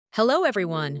Hello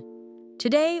everyone!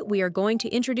 Today we are going to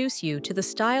introduce you to the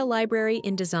style library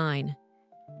in Dzine.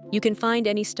 You can find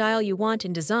any style you want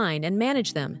in Dzine and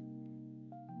manage them.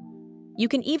 You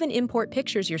can even import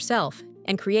pictures yourself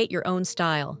and create your own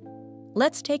style.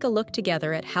 Let's take a look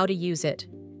together at how to use it.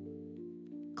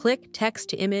 Click Text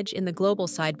to Image in the global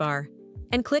sidebar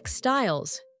and click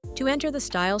Styles to enter the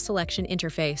Style Selection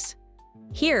interface.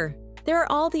 Here, there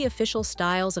are all the official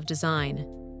styles of Dzine.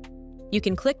 You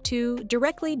can click to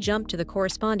directly jump to the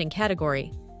corresponding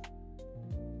category.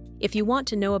 If you want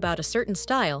to know about a certain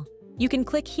style, you can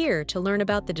click here to learn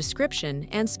about the description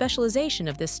and specialization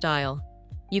of this style.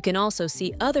 You can also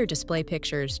see other display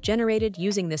pictures generated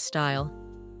using this style.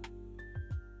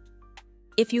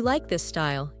 If you like this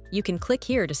style, you can click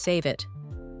here to save it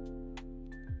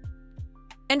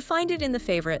and find it in the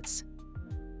favorites.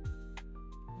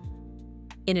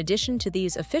 In addition to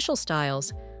these official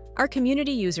styles, our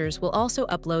community users will also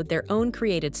upload their own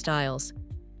created styles.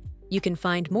 You can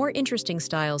find more interesting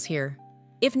styles here.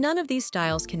 If none of these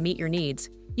styles can meet your needs,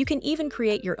 you can even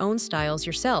create your own styles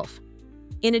yourself.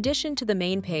 In addition to the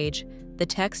main page, the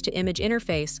text-to-image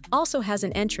interface also has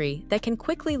an entry that can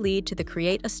quickly lead to the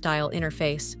Create a Style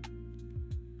interface.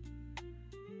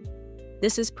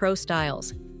 This is Pro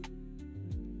Styles.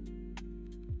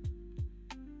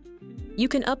 You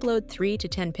can upload 3 to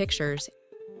 10 pictures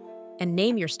and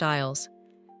name your styles.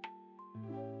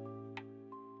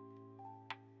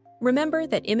 Remember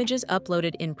that images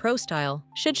uploaded in Pro Style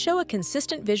should show a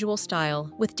consistent visual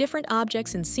style with different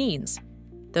objects and scenes.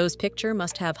 Those pictures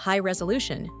must have high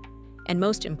resolution, and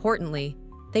most importantly,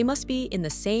 they must be in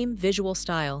the same visual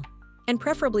style, and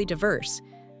preferably diverse,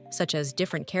 such as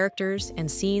different characters and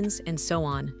scenes and so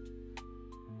on.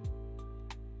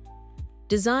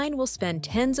 Dzine will spend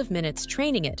tens of minutes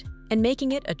training it and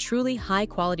making it a truly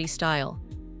high-quality style.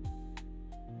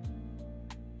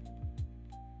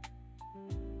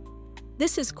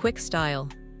 This is quick style.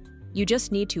 You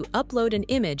just need to upload an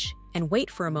image and wait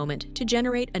for a moment to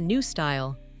generate a new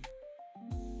style.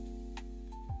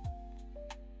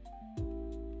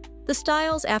 The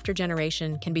styles after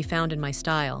generation can be found in My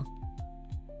Style.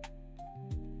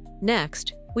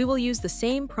 Next, we will use the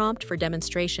same prompt for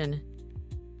demonstration.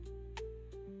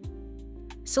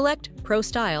 Select Pro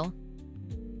Style,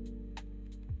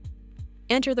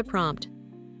 enter the prompt,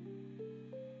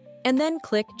 and then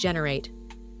click Generate.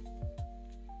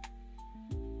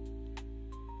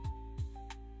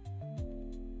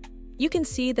 You can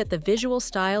see that the visual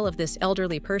style of this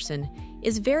elderly person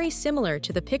is very similar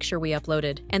to the picture we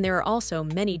uploaded, and there are also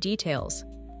many details.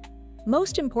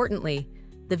 Most importantly,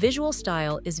 the visual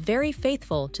style is very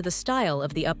faithful to the style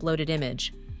of the uploaded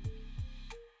image.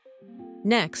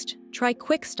 Next, try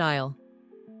Quick Style.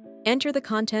 Enter the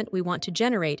content we want to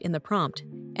generate in the prompt,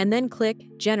 and then click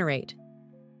Generate.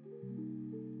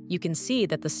 You can see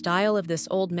that the style of this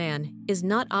old man is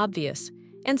not obvious,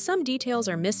 and some details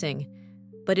are missing,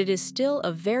 but it is still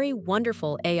a very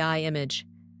wonderful AI image.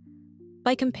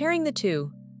 By comparing the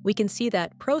two, we can see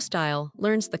that Pro Style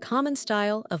learns the common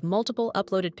style of multiple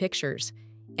uploaded pictures,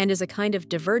 and is a kind of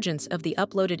divergence of the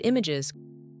uploaded images.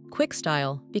 Quick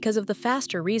Style, because of the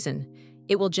faster reason,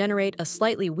 it will generate a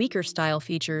slightly weaker style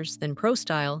features than Pro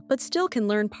Style, but still can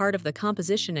learn part of the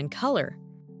composition and color.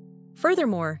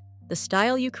 Furthermore, the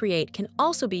style you create can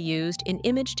also be used in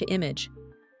image to image.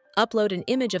 Upload an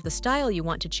image of the style you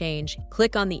want to change,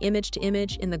 click on the image to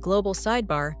image in the global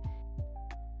sidebar,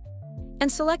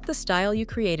 and select the style you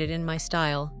created in My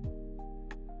Style.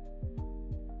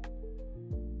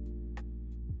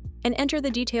 And enter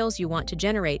the details you want to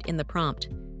generate in the prompt.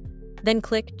 Then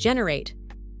click Generate.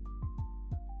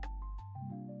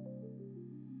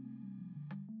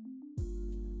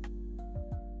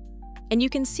 And you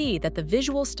can see that the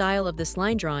visual style of this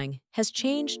line drawing has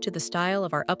changed to the style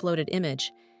of our uploaded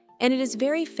image, and it is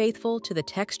very faithful to the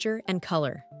texture and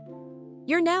color.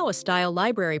 You're now a Style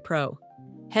Library Pro.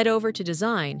 Head over to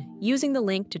Dzine using the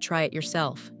link to try it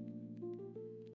yourself.